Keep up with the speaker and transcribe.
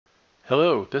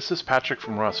Hello, this is Patrick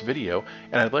from Ross Video,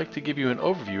 and I'd like to give you an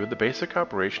overview of the basic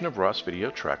operation of Ross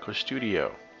Video Trackless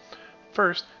Studio.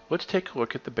 First, let's take a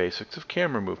look at the basics of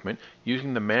camera movement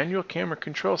using the manual camera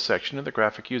control section of the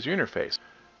graphic user interface.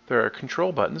 There are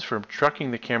control buttons for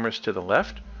trucking the cameras to the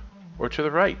left or to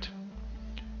the right.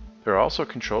 There are also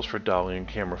controls for dollying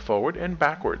camera forward and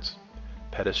backwards,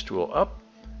 pedestal up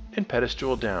and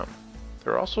pedestal down.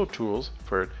 There are also tools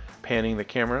for panning the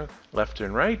camera left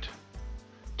and right,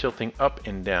 tilting up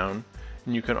and down,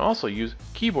 and you can also use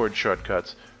keyboard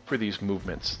shortcuts for these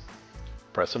movements.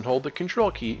 Press and hold the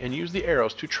control key and use the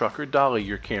arrows to truck or dolly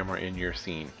your camera in your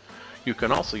scene. You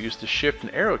can also use the shift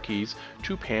and arrow keys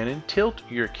to pan and tilt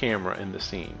your camera in the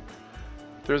scene.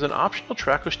 There's an optional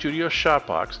Trackless Studio shot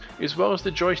box as well as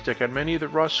the joystick on many of the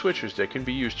Ross switchers that can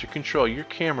be used to control your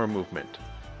camera movement.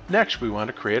 Next, we want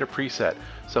to create a preset,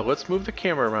 so let's move the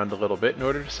camera around a little bit in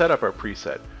order to set up our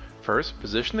preset. First,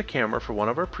 position the camera for one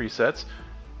of our presets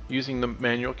using the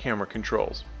manual camera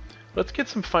controls. Let's get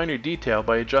some finer detail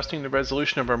by adjusting the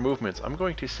resolution of our movements. I'm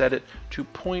going to set it to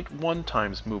 0.1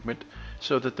 times movement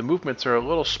so that the movements are a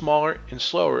little smaller and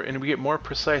slower and we get more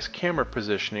precise camera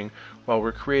positioning while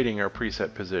we're creating our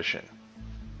preset position.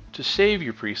 To save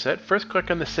your preset, first click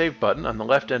on the Save button on the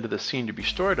left end of the scene to be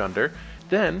stored under,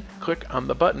 then click on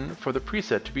the button for the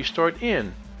preset to be stored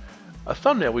in. A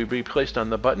thumbnail will be placed on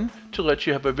the button to let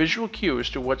you have a visual cue as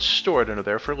to what's stored under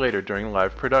there for later during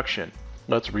live production.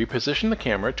 Let's reposition the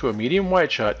camera to a medium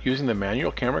wide shot using the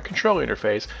manual camera control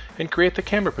interface and create the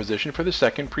camera position for the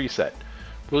second preset.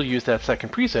 We'll use that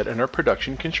second preset in our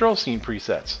production control scene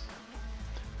presets.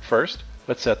 First,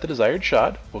 let's set the desired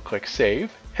shot. We'll click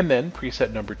Save and then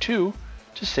preset number 2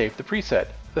 to save the preset.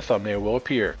 The thumbnail will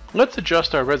appear. Let's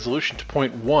adjust our resolution to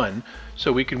 0.1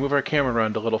 so we can move our camera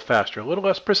around a little faster, a little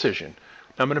less precision.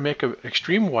 Now I'm going to make an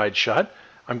extreme wide shot.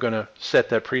 I'm going to set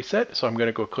that preset, so I'm going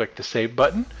to go click the Save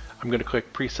button. I'm going to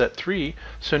click preset 3,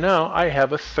 so now I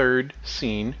have a third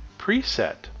scene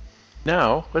preset.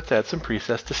 Now let's add some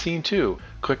presets to scene 2.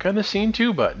 Click on the scene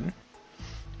 2 button,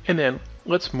 and then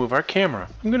let's move our camera.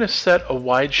 I'm going to set a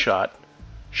wide shot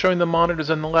showing the monitors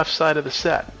on the left side of the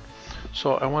set.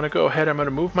 So I want to go ahead, I'm going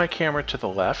to move my camera to the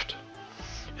left,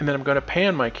 and then I'm going to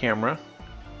pan my camera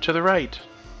to the right.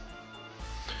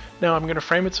 Now I'm going to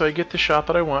frame it so I get the shot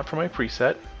that I want for my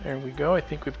preset. There we go, I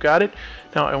think we've got it.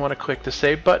 Now I want to click the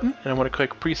Save button, and I want to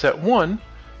click preset 1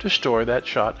 to store that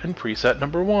shot in preset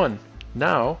number 1.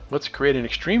 Now let's create an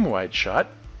extreme wide shot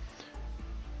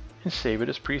and save it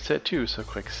as preset 2. So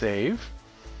click Save,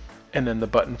 and then the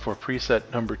button for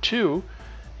preset number 2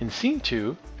 in scene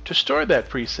 2 to store that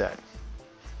preset.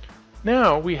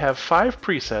 Now we have 5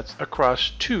 presets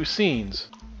across 2 scenes.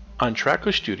 On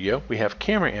Trackless Studio, we have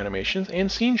camera animations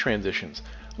and scene transitions.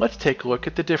 Let's take a look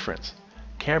at the difference.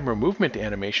 Camera movement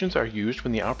animations are used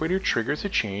when the operator triggers a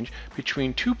change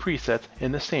between 2 presets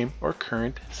in the same or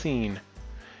current scene.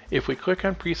 If we click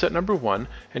on preset number 1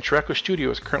 and Trackless Studio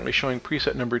is currently showing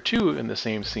preset number 2 in the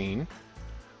same scene,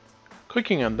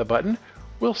 clicking on the button,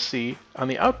 we'll see on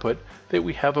the output that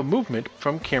we have a movement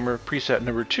from camera preset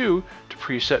number 2 to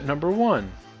preset number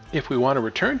 1. If we want to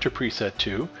return to preset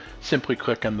 2, simply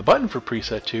click on the button for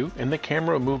preset 2 and the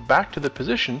camera will move back to the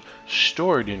position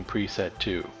stored in preset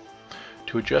 2.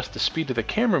 To adjust the speed of the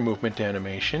camera movement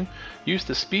animation, use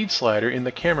the speed slider in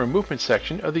the camera movement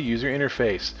section of the user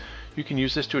interface. You can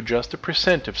use this to adjust the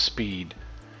percent of speed.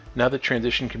 Now the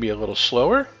transition can be a little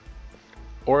slower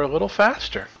or a little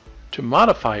faster. To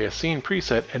modify a scene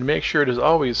preset and make sure it is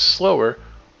always slower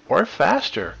or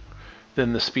faster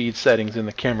than the speed settings in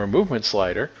the camera movement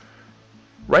slider,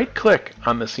 right-click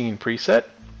on the scene preset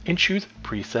and choose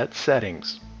Preset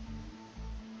Settings.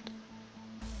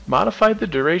 Modify the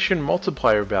duration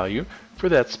multiplier value for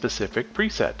that specific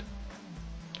preset.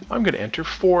 I'm going to enter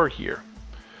 4 here.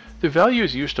 The value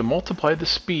is used to multiply the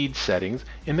speed settings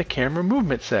in the camera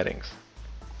movement settings.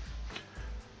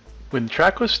 When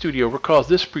Trackless Studio recalls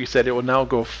this preset, it will now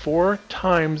go 4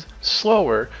 times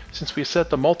slower since we set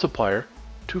the multiplier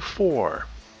to 4.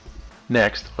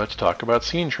 Next, let's talk about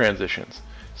scene transitions.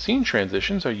 Scene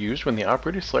transitions are used when the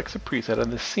operator selects a preset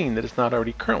on the scene that is not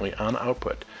already currently on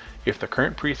output. If the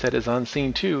current preset is on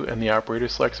scene 2 and the operator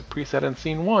selects a preset on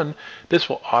scene 1, this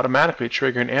will automatically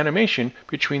trigger an animation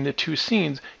between the 2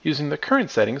 scenes using the current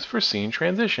settings for scene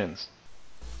transitions.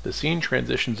 The scene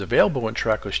transitions available in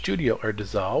Trackless Studio are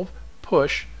Dissolve,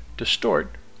 Push, Distort,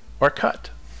 or Cut.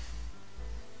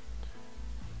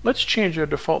 Let's change our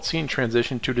default scene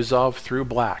transition to Dissolve Through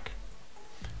Black.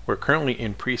 We're currently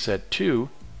in preset 2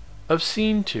 of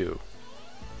scene 2.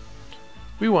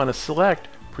 We want to select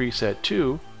preset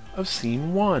 2 of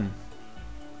scene 1.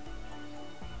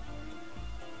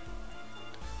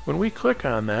 When we click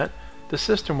on that, the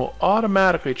system will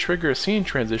automatically trigger a scene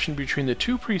transition between the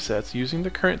two presets using the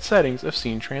current settings of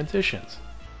scene transitions.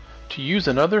 To use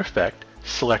another effect,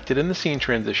 select it in the Scene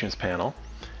Transitions panel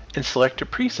and select a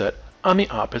preset on the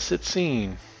opposite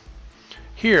scene.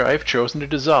 Here I have chosen to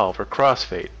dissolve or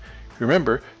crossfade.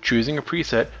 Remember, choosing a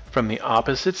preset from the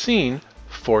opposite scene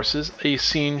forces a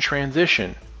scene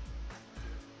transition.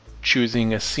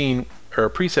 Choosing a scene or a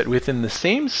preset within the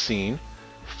same scene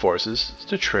forces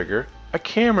to trigger a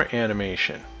camera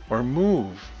animation or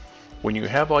move. When you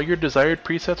have all your desired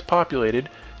presets populated,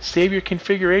 save your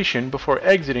configuration before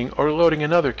exiting or loading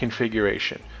another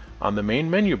configuration. On the main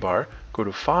menu bar, go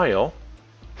to File,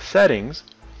 Settings,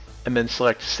 and then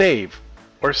select Save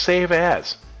or Save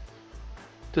As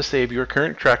to save your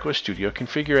current Trackless Studio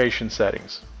configuration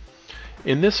settings.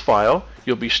 In this file,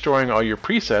 you'll be storing all your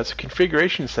presets,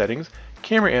 configuration settings,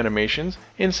 camera animations,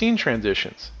 and scene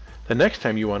transitions. The next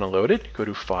time you want to load it, go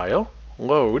to File,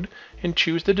 Load, and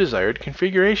choose the desired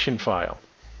configuration file.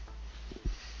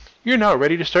 You're now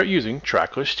ready to start using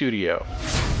Trackless Studio.